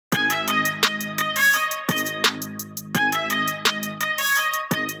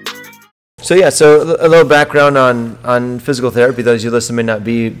So yeah, so a little background on physical therapy. Those you listen may not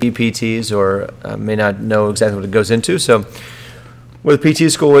be PTs or may not know exactly what it goes into. So with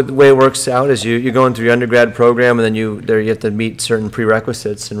PT school, the way it works out is you're going through your undergrad program, and then you have to meet certain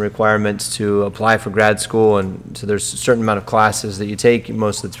prerequisites and requirements to apply for grad school. And so there's a certain amount of classes that you take.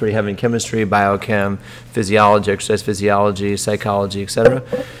 Most of it's pretty heavy in chemistry, biochem, physiology, exercise physiology, psychology, etc.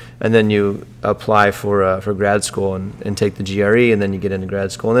 And then you apply for grad school and take the GRE, and then you get into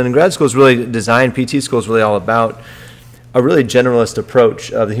grad school. And then in grad school is really designed, PT school is really all about a really generalist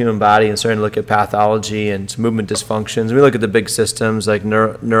approach of the human body and starting to look at pathology and movement dysfunctions. And we look at the big systems like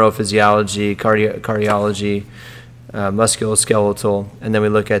neurophysiology, cardiology, musculoskeletal, and then we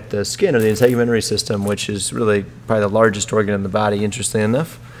look at the skin or the integumentary system, which is really probably the largest organ in the body, interestingly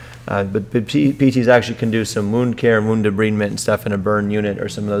enough. But PTs actually can do some wound care, wound debridement and stuff in a burn unit or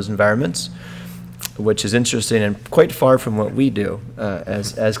some of those environments, which is interesting and quite far from what we do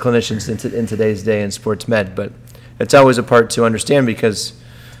as clinicians in today's day in sports med. But it's always a part to understand because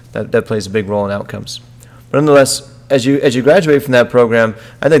that plays a big role in outcomes. But nonetheless, as you graduate from that program,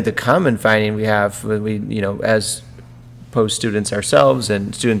 I think the common finding we have, as post students ourselves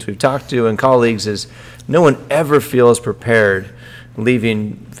and students we've talked to and colleagues, is no one ever feels prepared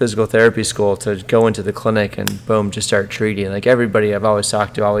leaving physical therapy school to go into the clinic and boom, just start treating. Like everybody I've always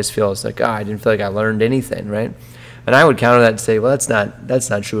talked to always feels like, I didn't feel like I learned anything, right? And I would counter that and say, well, that's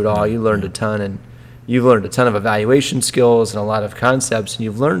not true at all. You learned a ton, and you've learned a ton of evaluation skills and a lot of concepts, and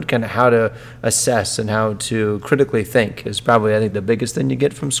you've learned kind of how to assess and how to critically think is probably, I think, the biggest thing you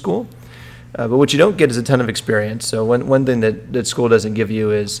get from school. But what you don't get is a ton of experience. So one thing that school doesn't give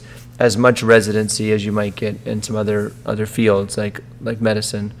you is as much residency as you might get in some other fields like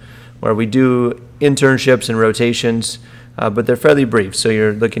medicine, where we do internships and rotations, but they're fairly brief. So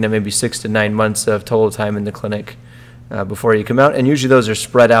you're looking at maybe 6 to 9 months of total time in the clinic before you come out. And usually those are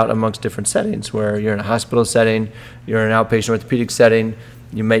spread out amongst different settings, where you're in a hospital setting, you're in an outpatient orthopedic setting,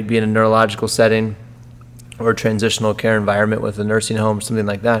 you might be in a neurological setting or a transitional care environment with a nursing home, something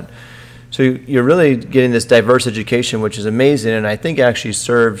like that. So you're really getting this diverse education, which is amazing, and I think actually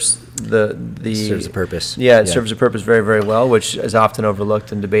serves serves a purpose. Yeah, it serves a purpose very, very well, which is often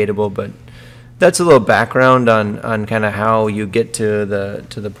overlooked and debatable. But that's a little background on kind of how you get to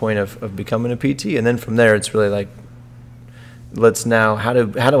the point of becoming a PT, and then from there it's really like, let's now how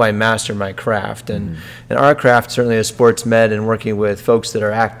do I master my craft? And our craft certainly is sports med and working with folks that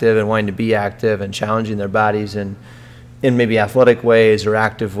are active and wanting to be active and challenging their bodies and in maybe athletic ways or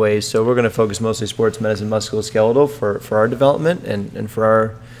active ways. So we're going to focus mostly sports medicine, musculoskeletal for our development and for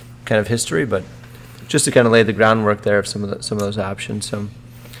our kind of history, but just to kind of lay the groundwork there of some of those options. So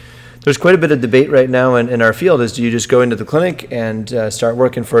there's quite a bit of debate right now in our field. Is do you just go into the clinic and start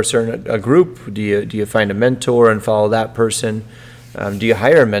working for a group? Do you find a mentor and follow that person? Do you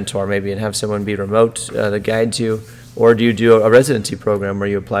hire a mentor maybe and have someone be remote that guides you? Or do you do a residency program where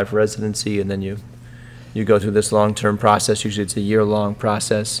you apply for residency and then you go through this long-term process? Usually it's a year-long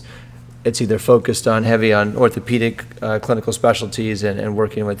process. It's either focused on heavy on orthopedic clinical specialties and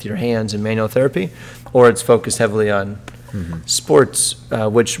working with your hands and manual therapy, or it's focused heavily on sports,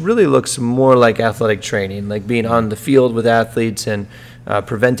 which really looks more like athletic training, like being on the field with athletes and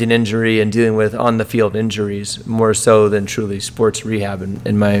preventing injury and dealing with on-the-field injuries more so than truly sports rehab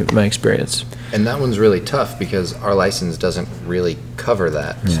in my experience. And that one's really tough because our license doesn't really cover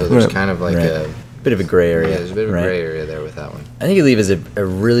that. Yeah. So there's kind of like a bit of a gray area. Yeah, there's a bit of a gray area there with that one. I think you leave as a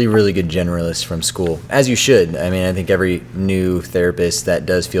really, really good generalist from school, as you should. I mean, I think every new therapist that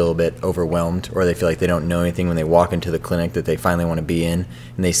does feel a bit overwhelmed, or they feel like they don't know anything when they walk into the clinic that they finally want to be in,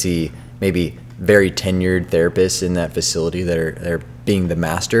 and they see maybe very tenured therapists in that facility that are being the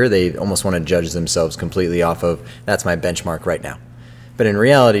master, they almost want to judge themselves completely off of, that's my benchmark right now. But in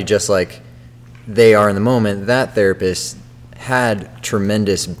reality, just like they are in the moment, that therapist had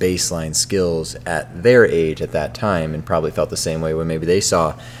tremendous baseline skills at their age at that time and probably felt the same way when maybe they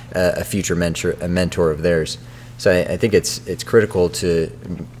saw a future mentor of theirs. So I think it's critical to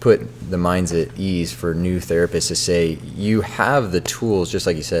put the minds at ease for new therapists to say, you have the tools, just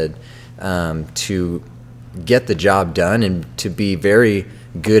like you said, to get the job done and to be very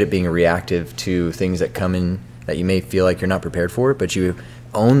good at being reactive to things that come in that you may feel like you're not prepared for, but you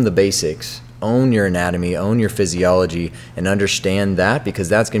own the basics, own your anatomy, own your physiology, and understand that, because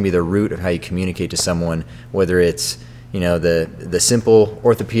that's going to be the root of how you communicate to someone, whether it's the simple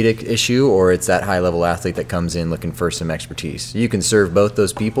orthopedic issue or it's that high-level athlete that comes in looking for some expertise. You can serve both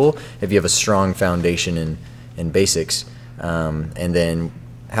those people if you have a strong foundation in basics, and then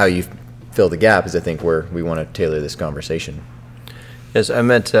how you fill the gap is, I think, where we want to tailor this conversation. Yes, I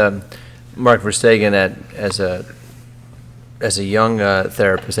met Mark Verstegen as a as a young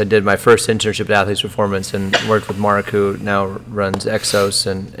therapist, I did my first internship at Athletes Performance and worked with Mark, who now runs Exos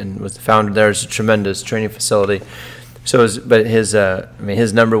and was the founder. There's a tremendous training facility. So, but his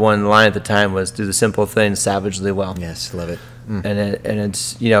number one line at the time was "Do the simple things savagely well." Yes, love it. And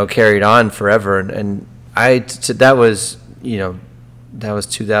it's carried on forever. And that was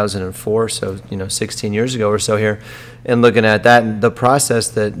 2004, so 16 years ago or so here, and looking at that and the process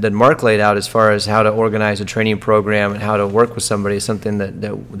that Mark laid out as far as how to organize a training program and how to work with somebody is something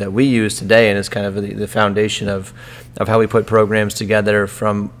that we use today, and it's kind of the foundation of how we put programs together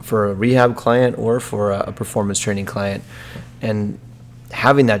for a rehab client or for a performance training client, and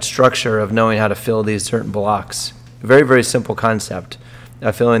having that structure of knowing how to fill these certain blocks. Very, very simple concept.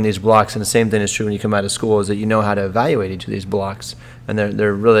 Filling these blocks, and the same thing is true when you come out of school, is that you know how to evaluate each of these blocks, and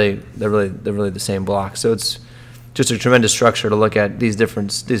they're really the same blocks. So it's just a tremendous structure to look at these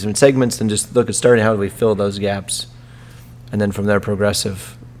different segments and just look at starting how do we fill those gaps, and then from there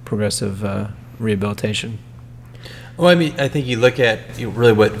progressive rehabilitation. Well, I mean, I think you look at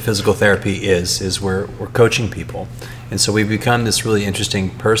really what physical therapy is we're coaching people. And so we become this really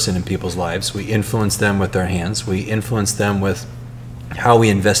interesting person in people's lives. We influence them with our hands. We influence them with how we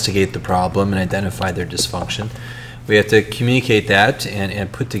investigate the problem and identify their dysfunction. We have to communicate that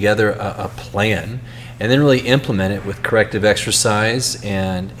and put together a plan, and then really implement it with corrective exercise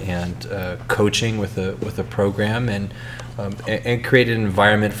and coaching with a program, and create an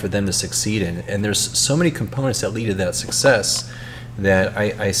environment for them to succeed in. And there's so many components that lead to that success that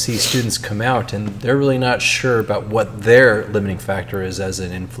I see students come out and they're really not sure about what their limiting factor is as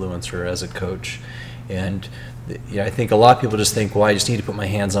an influencer, as a coach. And I think a lot of people just think, well, I just need to put my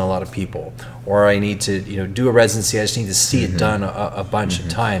hands on a lot of people, or I need to do a residency, I just need to see it done a bunch of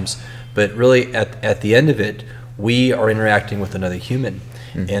times. But really at the end of it, we are interacting with another human.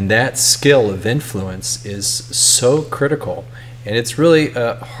 And that skill of influence is so critical. And it's really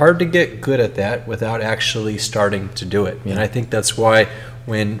hard to get good at that without actually starting to do it. And I think that's why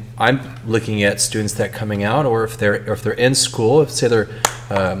when I'm looking at students that coming out, or if they're in school, say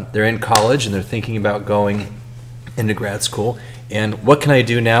they're in college and they're thinking about going into grad school, and what can I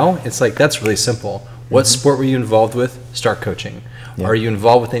do now? It's like, that's really simple. What sport were you involved with? Start coaching. Are you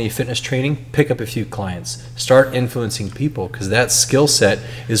involved with any fitness training? Pick up a few clients. Start influencing people, because that skill set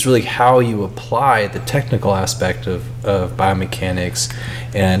is really how you apply the technical aspect of biomechanics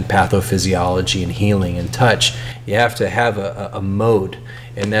and pathophysiology and healing and touch. You have to have a mode,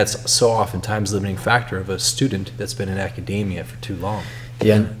 and that's so oftentimes the limiting factor of a student that's been in academia for too long.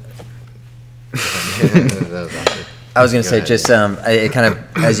 Yeah. I was going to say, just it kind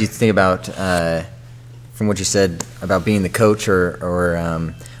of, as you think about from what you said about being the coach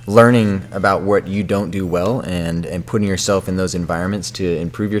or learning about what you don't do well and putting yourself in those environments to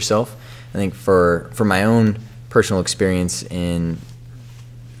improve yourself. I think for my own personal experience in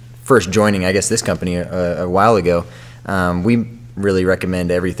first joining, I guess, this company a while ago, we really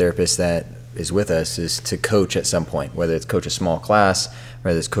recommend every therapist that is with us is to coach at some point, whether it's coach a small class,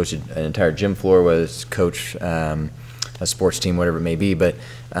 whether it's coach an entire gym floor, whether it's coach a sports team, whatever it may be. But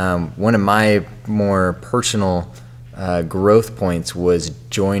one of my more personal growth points was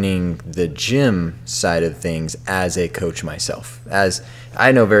joining the gym side of things as a coach myself. As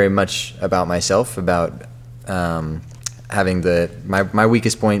I know very much about myself, about having my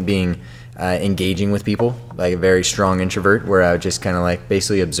weakest point being engaging with people, like a very strong introvert, where I would just kind of like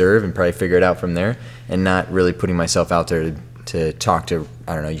basically observe and probably figure it out from there, and not really putting myself out there to talk to,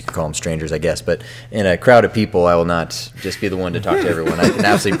 I don't know, you could call them strangers, I guess, but in a crowd of people, I will not just be the one to talk to everyone. I can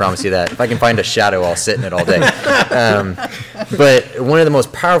absolutely promise you that. If I can find a shadow, I'll sit in it all day. But one of the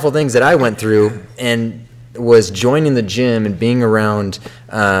most powerful things that I went through and was joining the gym and being around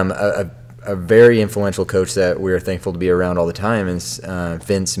a very influential coach that we are thankful to be around all the time is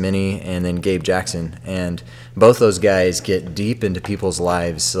Vince Minnie and then Gabe Jackson. And both those guys get deep into people's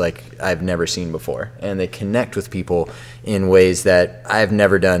lives like I've never seen before. And they connect with people in ways that I've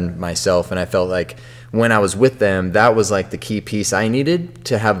never done myself. And I felt like when I was with them, that was like the key piece I needed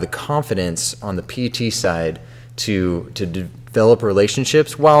to have the confidence on the PT side to develop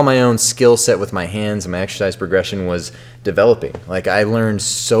relationships while my own skill set with my hands and my exercise progression was developing. Like, I learned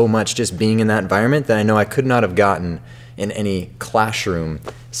so much just being in that environment that I know I could not have gotten in any classroom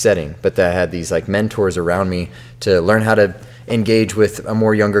setting, but that I had these like mentors around me to learn how to engage with a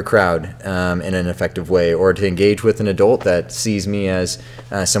more younger crowd in an effective way, or to engage with an adult that sees me as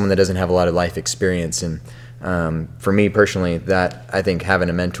someone that doesn't have a lot of life experience. And for me personally, that I think having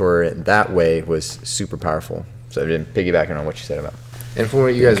a mentor in that way was super powerful. So I didn't piggybacking on what you said about. And from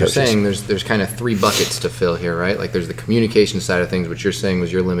what you guys are saying, there's kind of 3 buckets to fill here, right? Like there's the communication side of things, which you're saying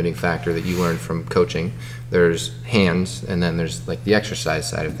was your limiting factor that you learned from coaching. There's hands, and then there's like the exercise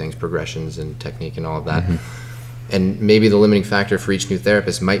side of things, progressions and technique and all of that. And maybe the limiting factor for each new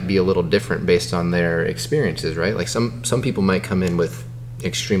therapist might be a little different based on their experiences, right? Like some people might come in with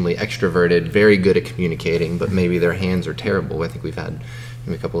extremely extroverted, very good at communicating, but maybe their hands are terrible. I think we've had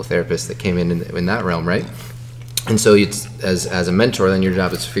maybe a couple of therapists that came in that realm, right? And so it's, as a mentor, then your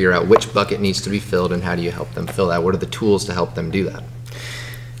job is to figure out which bucket needs to be filled and how do you help them fill that. What are the tools to help them do that?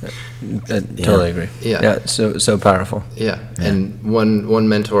 Totally agree. Yeah, so powerful. Yeah. And one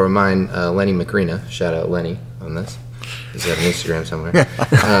mentor of mine, Lenny Macrina, shout out Lenny on this. He's got an Instagram somewhere.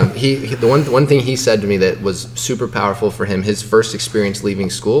 The one thing he said to me that was super powerful for him, his first experience leaving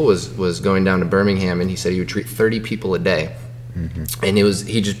school was going down to Birmingham, and he said he would treat 30 people a day. And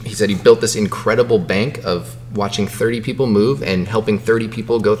he said he built this incredible bank of watching 30 people move and helping 30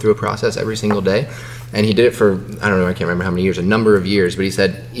 people go through a process every single day. And he did it for, I don't know, I can't remember how many years, a number of years, but he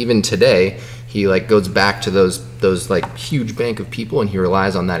said even today he like goes back to those like huge bank of people, and he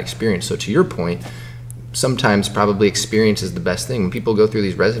relies on that experience. So to your point, sometimes probably experience is the best thing. When people go through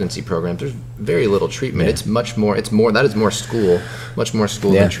these residency programs, there's very little treatment. It's much more school, much more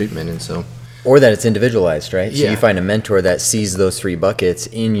school than treatment. And so, or that it's individualized, right? So Yeah. you find a mentor that sees those 3 buckets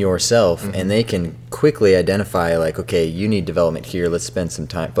in yourself, and they can quickly identify like, okay, you need development here. Let's spend some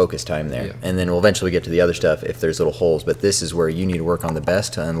time, focus time there. Yeah. And then we'll eventually get to the other stuff if there's little holes, but this is where you need to work on the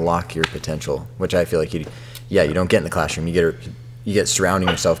best to unlock your potential, which I feel like you don't get in the classroom. You get surrounding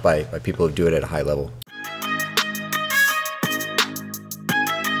yourself by people who do it at a high level.